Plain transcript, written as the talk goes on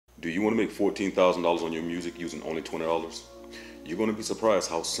Do you want to make $14,000 on your music using only $20? You're going to be surprised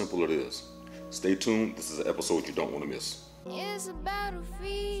how simple it is. Stay tuned. This is an episode you don't want to miss. It's a battlefield.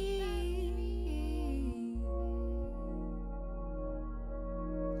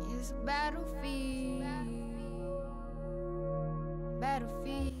 It's a battlefield.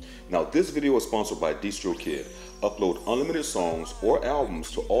 Battlefield. Now, this video is sponsored by DistroKid. Upload unlimited songs or albums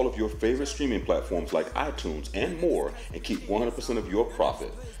to all of your favorite streaming platforms like iTunes and more, and keep 100% of your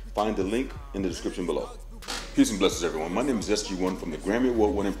profit. Find the link in the description below. Peace and blessings, everyone. My name is SG1 from the Grammy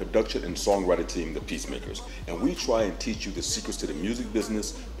Award-winning production and songwriter team, the Piecemakerz, and we try and teach you the secrets to the music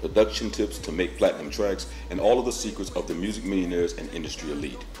business, production tips to make platinum tracks, and all of the secrets of the music millionaires and industry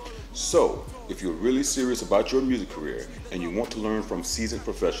elite. So, if you're really serious about your music career and you want to learn from seasoned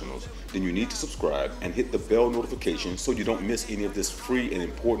professionals, then you need to subscribe and hit the bell notification so you don't miss any of this free and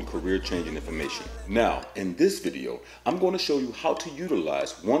important career-changing information. Now, in this video, I'm going to show you how to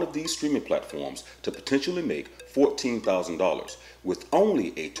utilize one of these streaming platforms to potentially make $14,000 with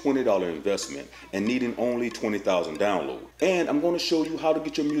only a $20 investment and needing only 20,000 downloads. And I'm going to show you how to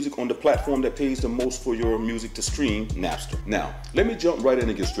get your music on the platform that pays the most for your music to stream, Napster. Now, let me jump right in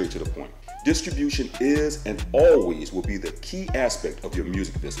and get straight to the point. Distribution is and always will be the key aspect of your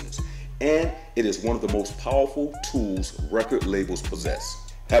music business, and it is one of the most powerful tools record labels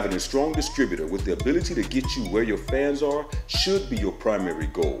possess. Having a strong distributor with the ability to get you where your fans are should be your primary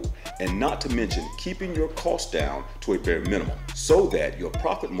goal, and not to mention keeping your costs down to a bare minimum so that your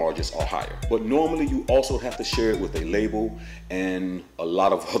profit margins are higher. But normally you also have to share it with a label and a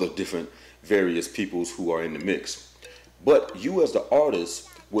lot of other different various peoples who are in the mix. But you as the artist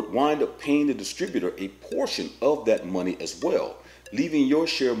would wind up paying the distributor a portion of that money as well, leaving your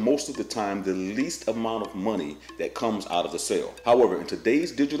share most of the time the least amount of money that comes out of the sale. However, in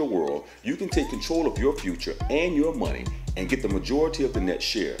today's digital world, you can take control of your future and your money and get the majority of the net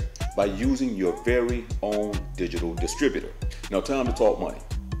share by using your very own digital distributor. Now, time to talk money.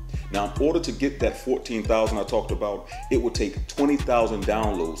 Now, in order to get that 14,000 I talked about, it would take 20,000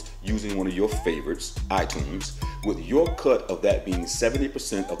 downloads using one of your favorites, iTunes, with your cut of that being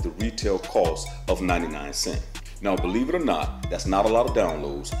 70% of the retail cost of 99 cents. Now, believe it or not, that's not a lot of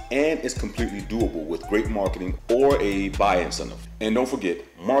downloads, and it's completely doable with great marketing or a buy incentive. And don't forget,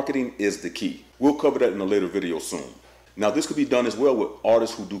 marketing is the key. We'll cover that in a later video soon. Now, this could be done as well with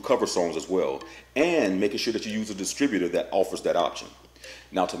artists who do cover songs as well, and making sure that you use a distributor that offers that option.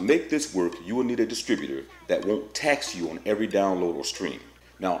 Now, to make this work, you will need a distributor that won't tax you on every download or stream.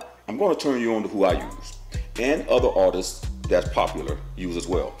 Now, I'm going to turn you on to who I use, and other artists that's popular use as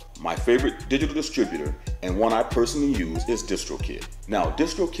well. My favorite digital distributor, and one I personally use, is DistroKid. Now,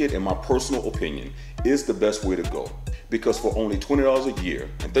 DistroKid, in my personal opinion, is the best way to go, because for only $20 a year,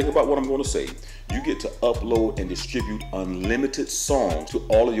 and think about what I'm going to say, you get to upload and distribute unlimited songs to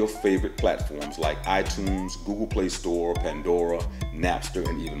all of your favorite platforms like iTunes, Google Play Store, Pandora, Napster,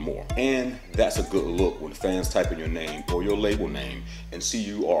 and even more. And that's a good look when fans type in your name or your label name and see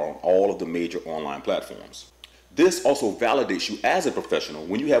you are on all of the major online platforms. This also validates you as a professional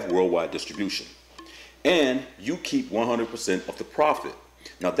when you have worldwide distribution. And you keep 100% of the profit.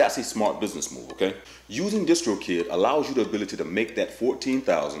 Now, that's a smart business move, okay? Using DistroKid allows you the ability to make that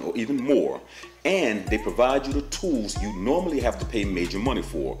 14,000 or even more, and they provide you the tools you normally have to pay major money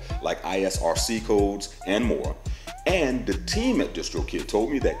for, like ISRC codes and more. And the team at DistroKid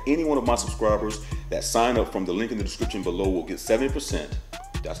told me that any one of my subscribers that sign up from the link in the description below will get 7%.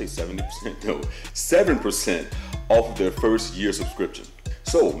 Did I say 70%? No, 7% off of their first year subscription.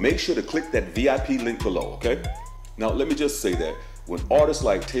 So make sure to click that VIP link below, okay? Now, let me just say that when artists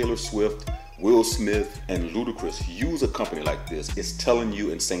like Taylor Swift, Will Smith, and Ludacris use a company like this, it's telling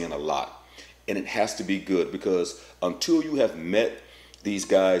you and saying a lot. And it has to be good, because until you have met these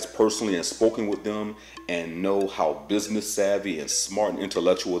guys personally and spoken with them and know how business savvy and smart and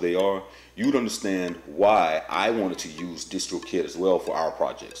intellectual they are, you'd understand why I wanted to use DistroKid as well for our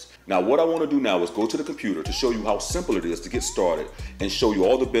projects. Now, what I want to do now is go to the computer to show you how simple it is to get started and show you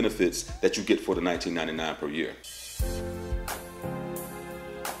all the benefits that you get for the $19.99 per year.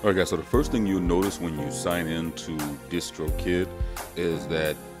 Alright guys, so the first thing you'll notice when you sign in to DistroKid is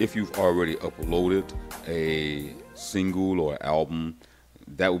that if you've already uploaded a single or album,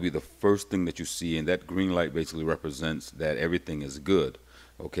 that will be the first thing that you see, and that green light basically represents that everything is good.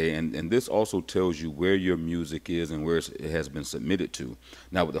 Okay, and this also tells you where your music is and where it has been submitted to.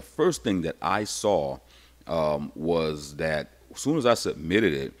 Now, the first thing that I saw was that as soon as I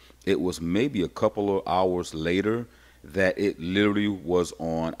submitted it, it was maybe a couple of hours later that it literally was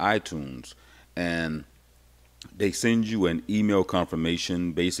on iTunes, and they send you an email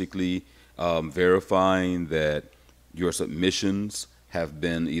confirmation basically verifying that your submissions have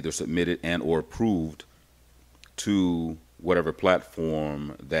been either submitted and or approved to whatever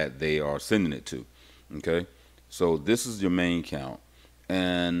platform that they are sending it to. Okay, so this is your main count,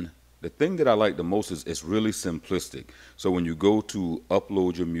 and the thing that I like the most is it's really simplistic. So when you go to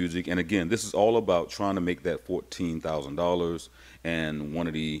upload your music, and again, this is all about trying to make that $14,000, and one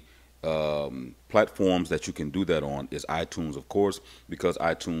of the platforms that you can do that on is iTunes, of course, because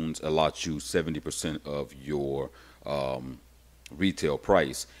iTunes allots you 70% of your retail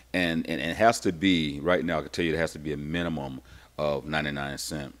price, and it has to be, right now I can tell you, it has to be a minimum of 99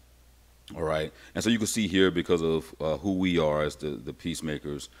 cents. All right, and so you can see here, because of who we are as the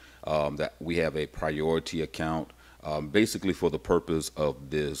Piecemakerz, that we have a priority account, basically for the purpose of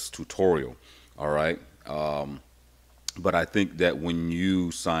this tutorial. All right, but I think that when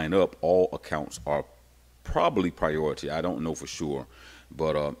you sign up, all accounts are probably priority. I don't know for sure,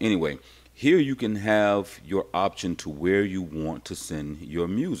 but anyway, here you can have your option to where you want to send your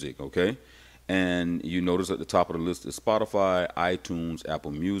music. Okay, and you notice at the top of the list is Spotify, iTunes,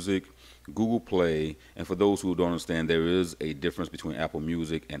 Apple Music, Google Play, and for those who don't understand, there is a difference between Apple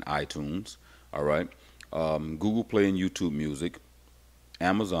Music and iTunes. All right, Google Play and YouTube Music,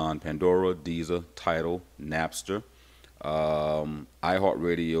 Amazon, Pandora, Deezer, Tidal, Napster,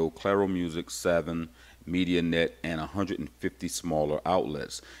 iHeartRadio, Claro Music, 7, MediaNet, and 150 smaller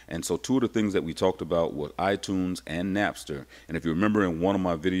outlets. And so two of the things that we talked about was iTunes and Napster. And if you remember in one of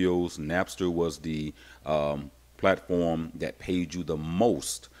my videos, Napster was the platform that paid you the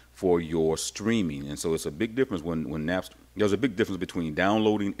most for your streaming. And so it's a big difference when Napster, there's a big difference between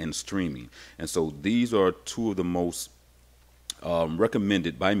downloading and streaming. And so these are two of the most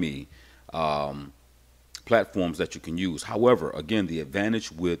recommended by me platforms that you can use. However, again, the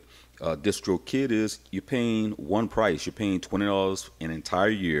advantage with DistroKid is you're paying one price. You're paying $20 an entire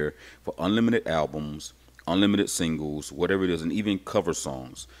year for unlimited albums, unlimited singles, whatever it is, and even cover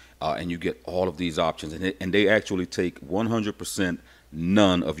songs. And you get all of these options, and they actually take 100%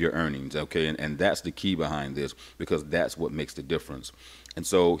 none of your earnings. Okay, and that's the key behind this, because that's what makes the difference. And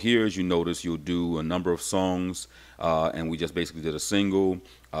so here, as you notice, you'll do a number of songs, and we just basically did a single.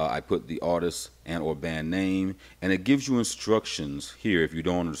 I put the artist and or band name, and it gives you instructions here if you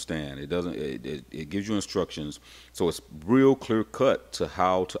don't understand. It doesn't. It gives you instructions, so it's real clear cut to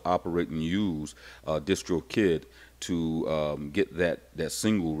how to operate and use DistroKid to get that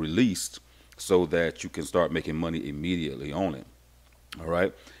single released, so that you can start making money immediately on it. All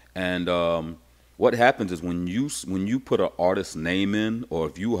right, and what happens is when you put an artist's name in, or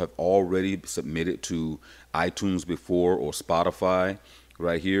if you have already submitted to iTunes before or Spotify,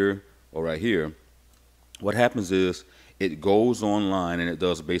 right here or right here, what happens is it goes online and it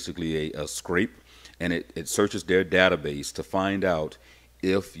does basically a scrape, and it searches their database to find out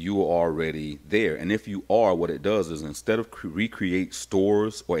if you are already there. And if you are, what it does is, instead of recreate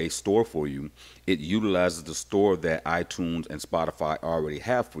stores or a store for you, it utilizes the store that iTunes and Spotify already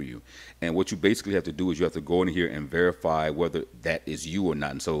have for you. And what you basically have to do is you have to go in here and verify whether that is you or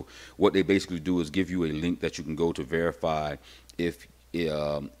not. And so what they basically do is give you a link that you can go to verify if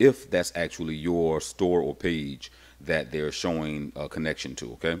that's actually your store or page that they're showing a connection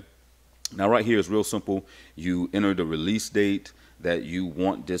to. Okay, now right here is real simple. You enter the release date that you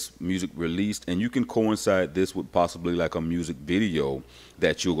want this music released, and you can coincide this with possibly like a music video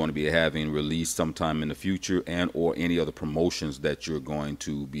that you're going to be having released sometime in the future, and or any other promotions that you're going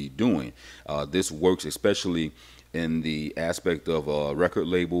to be doing. This works especially in the aspect of a record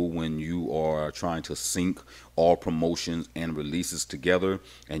label when you are trying to sync all promotions and releases together,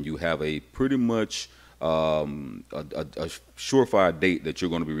 and you have a pretty much a surefire date that you're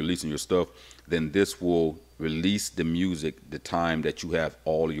going to be releasing your stuff. Then this will release the music the time that you have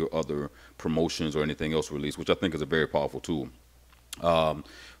all your other promotions or anything else released, which I think is a very powerful tool.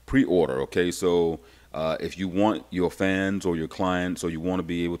 Pre-order. Okay, so if you want your fans or your clients, or you want to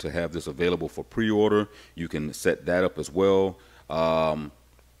be able to have this available for pre-order, you can set that up as well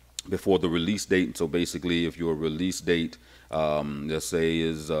before the release date. So basically, if your release date, let's say,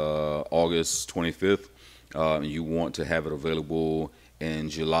 is August 25th, you want to have it available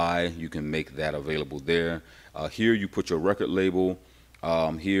in July, you can make that available there. Here you put your record label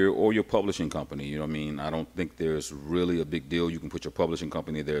here, or your publishing company. You know what I mean? I don't think there's really a big deal. You can put your publishing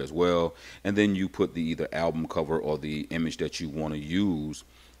company there as well, and then you put the either album cover or the image that you want to use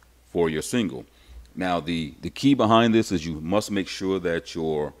for your single. Now the key behind this is you must make sure that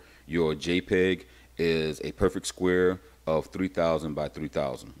your JPEG is a perfect square of 3000 by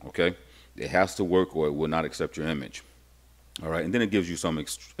 3000. Okay, it has to work or it will not accept your image. All right, and then it gives you some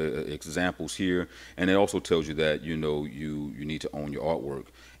examples here, and it also tells you that you need to own your artwork.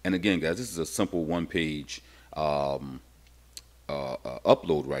 And again, guys, this is a simple one-page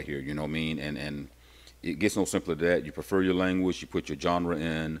upload right here. You know what I mean? And it gets no simpler than that. You prefer your language, you put your genre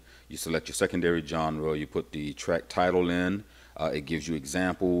in, you select your secondary genre, you put the track title in. It gives you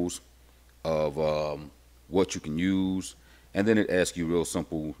examples of what you can use, and then it asks you real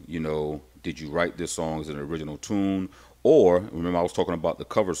simple, you know, did you write this song as an original tune, or remember I was talking about the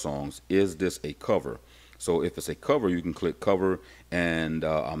cover songs, is this a cover? So if it's a cover, you can click cover, and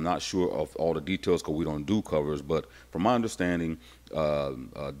I'm not sure of all the details because we don't do covers, but from my understanding,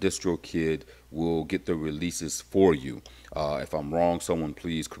 DistroKid will get the releases for you. If I'm wrong, someone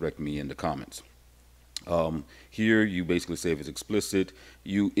please correct me in the comments. Here you basically say if it's explicit,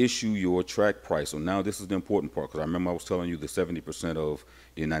 you issue your track price. So now this is the important part, because I remember I was telling you the 70% of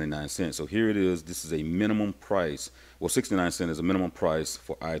the 99 cents. So here it is. This is a minimum price. Well, 69 cents is a minimum price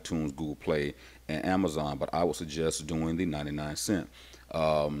for iTunes, Google Play, and Amazon, but I would suggest doing the 99 cent.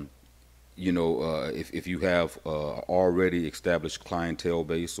 You know, if you have already established clientele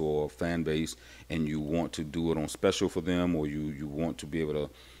base or fan base and you want to do it on special for them, or you want to be able to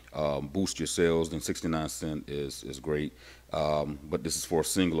boost your sales, then 69 cents is great. But this is for a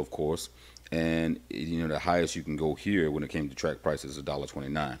single, of course, and you know the highest you can go here when it came to track prices is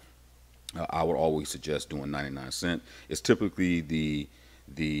 $1.29. I would always suggest doing 99 cents. It's typically the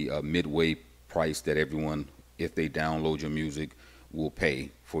midway price that everyone, if they download your music, will pay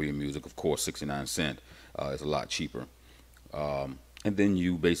for your music. Of course, 69 cents is a lot cheaper. And then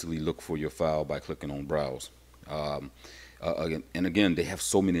you basically look for your file by clicking on browse. Again, they have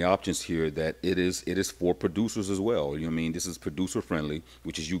so many options here that it is for producers as well. You know what I mean? This is producer friendly,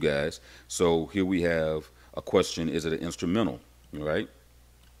 which is you guys. So here we have a question: is it an instrumental? Right?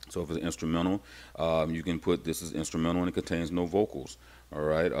 So if it's an instrumental, you can put this is instrumental and it contains no vocals. All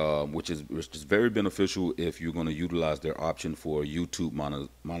right, which is very beneficial if you're going to utilize their option for YouTube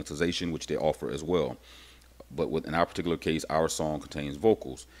monetization, which they offer as well. But in our particular case, our song contains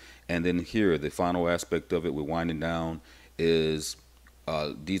vocals. And then here, the final aspect of it, we're winding down, is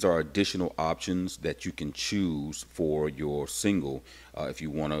these are additional options that you can choose for your single. If you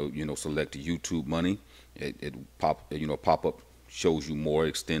want to, you know, select YouTube money, it pop up shows you more,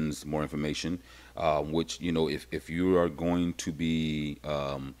 extends more information, which, you know, if you are going to be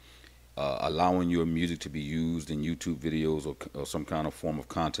allowing your music to be used in YouTube videos or some kind of form of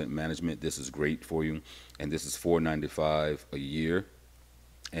content management, this is great for you. And this is $4.95 a year.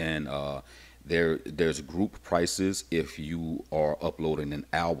 And there's group prices if you are uploading an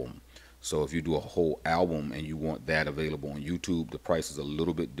album. So if you do a whole album and you want that available on YouTube, the price is a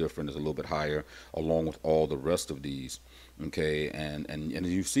little bit different, it's a little bit higher, along with all the rest of these. Okay, and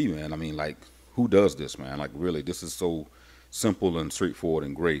you see, man, I mean, like, who does this, man? Like, really, this is so simple and straightforward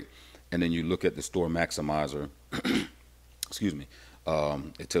and great. And then you look at the store maximizer. Excuse me.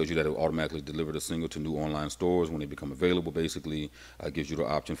 It tells you that it will automatically deliver the single to new online stores when they become available. Basically, gives you the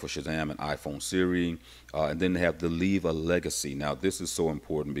option for Shazam and iPhone Siri, and then they have the leave a legacy. Now, this is so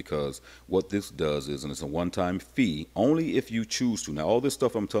important because what this does is, and it's a one-time fee only if you choose to. Now, all this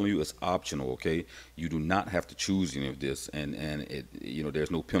stuff I'm telling you is optional. Okay, you do not have to choose any of this, and it, you know,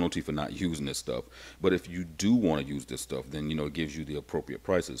 there's no penalty for not using this stuff. But if you do want to use this stuff, then, you know, it gives you the appropriate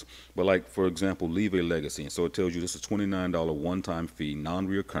prices. But like, for example, leave a legacy, and so it tells you this is $29 one-time fee,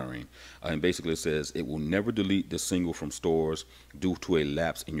 non-reoccurring, and basically it says it will never delete the single from stores due to a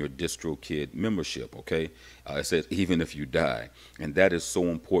lapse in your DistroKid membership. Okay, it says even if you die, and that is so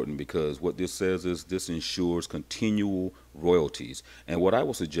important because what this says is this ensures continual royalties. And what I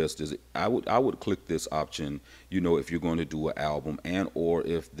would suggest is I would click this option, you know, if you're going to do an album, and or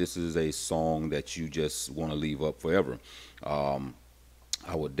if this is a song that you just want to leave up forever.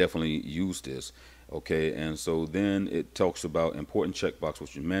 I would definitely use this. Okay, and so then it talks about important checkbox,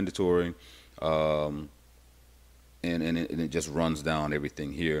 which is mandatory, and it just runs down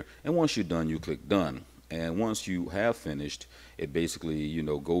everything here. And once you're done, you click done. And once you have finished, it basically, you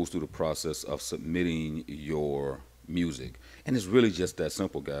know, goes through the process of submitting your music. And it's really just that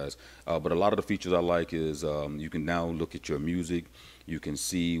simple, guys. But a lot of the features I like is you can now look at your music. You can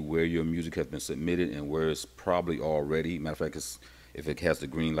see where your music has been submitted and where it's probably already. Matter of fact, if it has the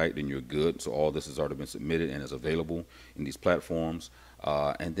green light, then you're good. So all this has already been submitted and is available in these platforms.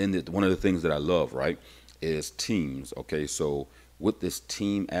 And then one of the things that I love, right, is teams. Okay, so with this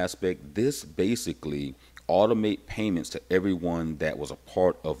team aspect, this basically automate payments to everyone that was a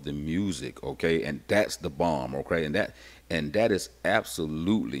part of the music. Okay, and that's the bomb. Okay, and that is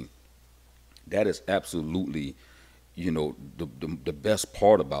absolutely, you know, the best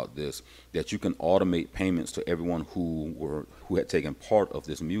part about this, that you can automate payments to everyone who had taken part of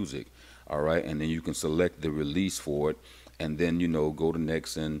this music. All right, and then you can select the release for it, and then, you know, go to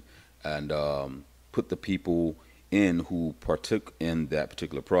next and put the people in who partook in that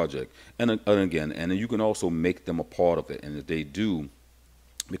particular project. And again, and you can also make them a part of it. And if they do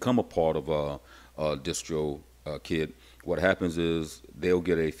become a part of a distro kid, what happens is they'll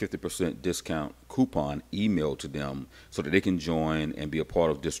get a 50% discount coupon emailed to them so that they can join and be a part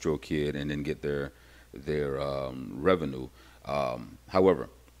of DistroKid and then get their revenue. However,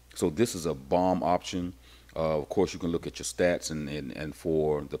 so this is a bomb option. Of course, you can look at your stats, and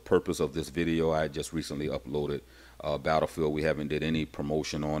for the purpose of this video, I just recently uploaded Battlefield. We haven't did any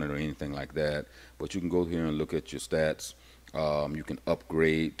promotion on it or anything like that, but you can go here and look at your stats. You can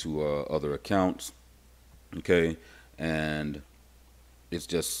upgrade to other accounts, okay, and it's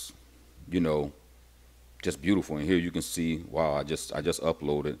just, you know, just beautiful. And here you can see, wow, I just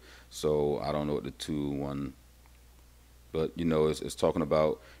uploaded, so I don't know what the 2-1, but you know, it's talking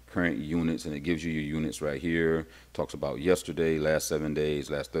about current units, and it gives you your units right here. Talks about yesterday, last 7 days,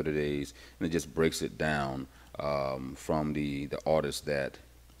 last 30 days, and it just breaks it down from the artist that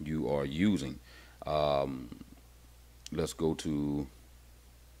you are using. Let's go to,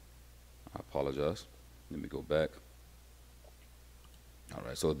 I apologize, let me go back. All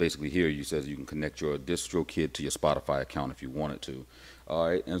right, so basically here you says you can connect your DistroKid to your Spotify account if you wanted to. All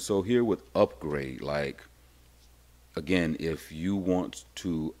right, and so here with upgrade, like, again, if you want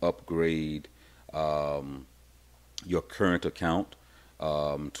to upgrade your current account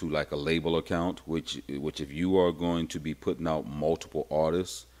to like a label account, which if you are going to be putting out multiple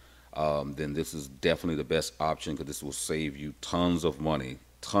artists, then this is definitely the best option, because this will save you tons of money.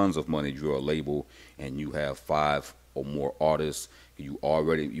 If you're a label and you have 5 or more artists, you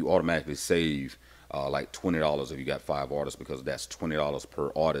automatically save like $20 if you got 5 artists, because that's $20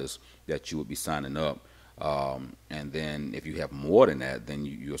 per artist that you would be signing up. And then if you have more than that, then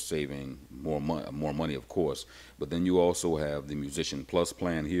you're saving more money, of course. But then you also have the Musician Plus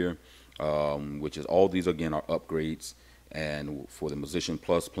plan here, which is, all these again are upgrades. And for the Musician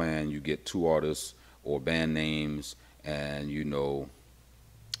Plus plan, you get 2 artists or band names, and you know,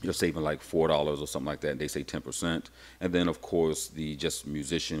 you're saving like $4 or something like that. They say 10%. And then of course the just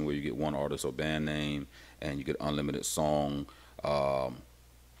musician, where you get 1 artist or band name, and you get unlimited song,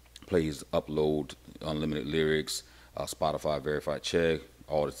 plays, upload, unlimited lyrics, Spotify verified check,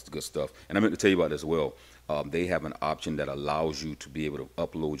 all this good stuff. And I meant to tell you about this as well. They have an option that allows you to be able to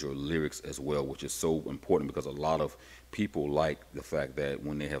upload your lyrics as well, which is so important, because a lot of people like the fact that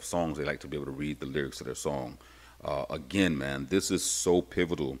when they have songs, they like to be able to read the lyrics of their song. Again, man, this is so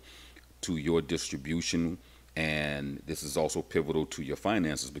pivotal to your distribution, and this is also pivotal to your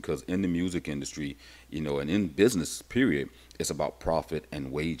finances, because in the music industry, you know, and in business period, it's about profit and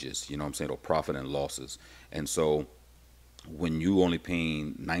wages, you know what I'm saying, or profit and losses. And so when you only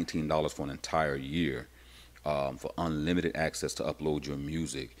paying $19 for an entire year for unlimited access to upload your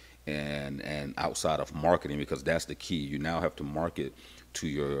music, and outside of marketing, because that's the key, you now have to market to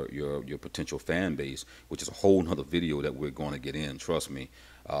your potential fan base, which is a whole nother video that we're going to get in, trust me.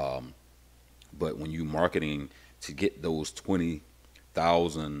 But when you marketing to get those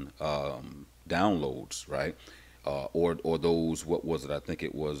 20,000 downloads, right, or those, what was it, I think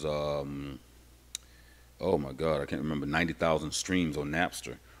it was oh my god, I can't remember, 90,000 streams on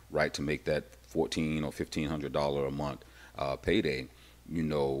Napster, right, to make that $1,400 or $1,500 a month payday. You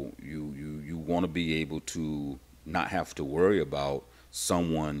know, you want to be able to not have to worry about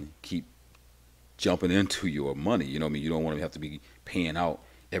someone keep jumping into your money. You know what I mean? You don't want to have to be paying out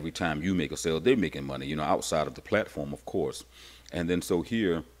every time you make a sale. They're making money, you know, outside of the platform, of course. And then so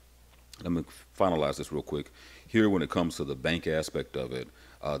here, let me finalize this real quick. Here, when it comes to the bank aspect of it,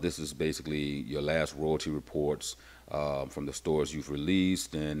 this is basically your last royalty reports from the stores you've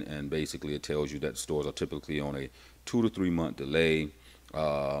released, and basically it tells you that stores are typically on a 2 to 3 month delay.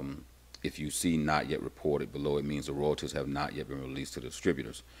 If you see not yet reported below, it means the royalties have not yet been released to the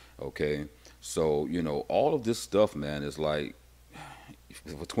distributors. Okay, so you know, all of this stuff, man, is like,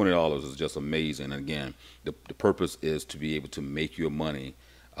 for $20 is just amazing. And again, the purpose is to be able to make your money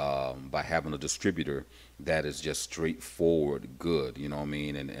by having a distributor that is just straightforward good, you know what I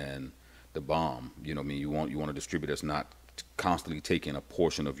mean, and the bomb, you know what I mean. You want a distributor that's not constantly taking a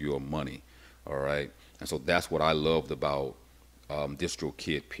portion of your money. All right, and so that's what I loved about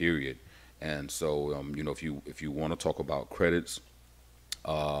DistroKid, period. And so you know, if you want to talk about credits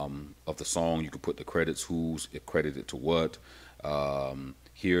of the song, you can put the credits, who's credited to what.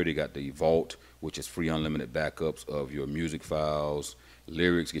 Here they got the Vault, which is free unlimited backups of your music files,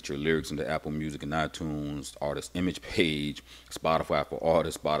 lyrics, get your lyrics into Apple Music and iTunes, artist image page, Spotify for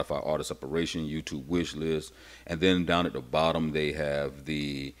artists, Spotify artist separation, YouTube wish list. And then down at the bottom they have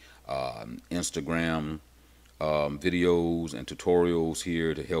the Instagram videos and tutorials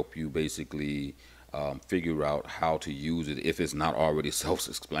here to help you basically figure out how to use it if it's not already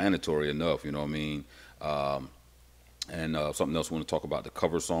self-explanatory enough, you know what I mean? Something else I want to talk about, the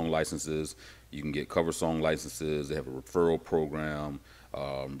cover song licenses. You can get cover song licenses. They have a referral program,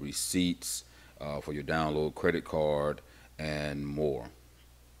 receipts for your download, credit card, and more.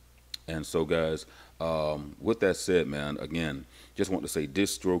 And so, guys, with that said, man, again, just want to say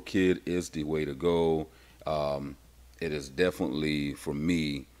DistroKid is the way to go. It is definitely, for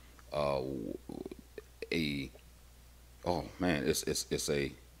me, it's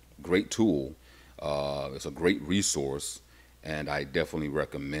a great tool. It's a great resource, and I definitely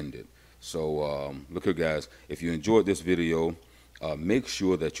recommend it. So look here, guys, if you enjoyed this video, make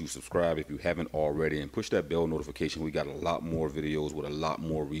sure that you subscribe if you haven't already, and push that bell notification. We got a lot more videos with a lot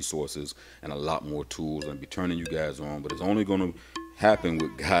more resources and a lot more tools, and I'll be turning you guys on. But it's only going to happen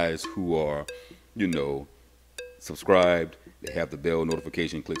with guys who are, you know, subscribed. They have the bell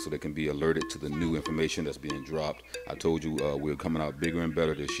notification click so they can be alerted to the new information that's being dropped. I told you we're coming out bigger and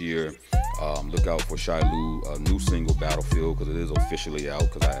better this year. Look out for Shiloh, new single, Battlefield, because it is officially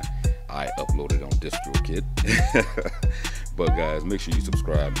out, because I uploaded on DistroKid. But guys, make sure you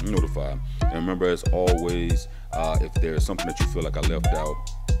subscribe, notify, and remember, as always, if there's something that you feel like I left out,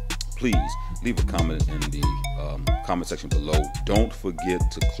 please leave a comment in the comment section below. Don't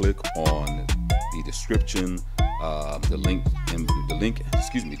forget to click on the description, the link.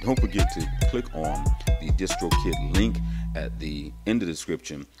 Don't forget to click on the DistroKid link at the end of the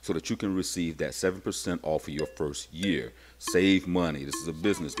description so that you can receive that 7% off of your first year. Save money. This is a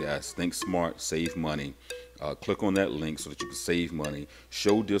business, guys. Think smart, save money. Click on that link so that you can save money.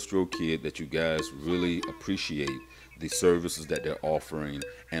 Show DistroKid that you guys really appreciate the services that they're offering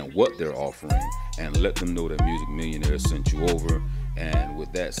and what they're offering, and let them know that Music Millionaires sent you over. And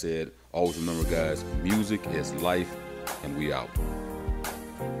with that said, always remember, guys, music is life, and we out.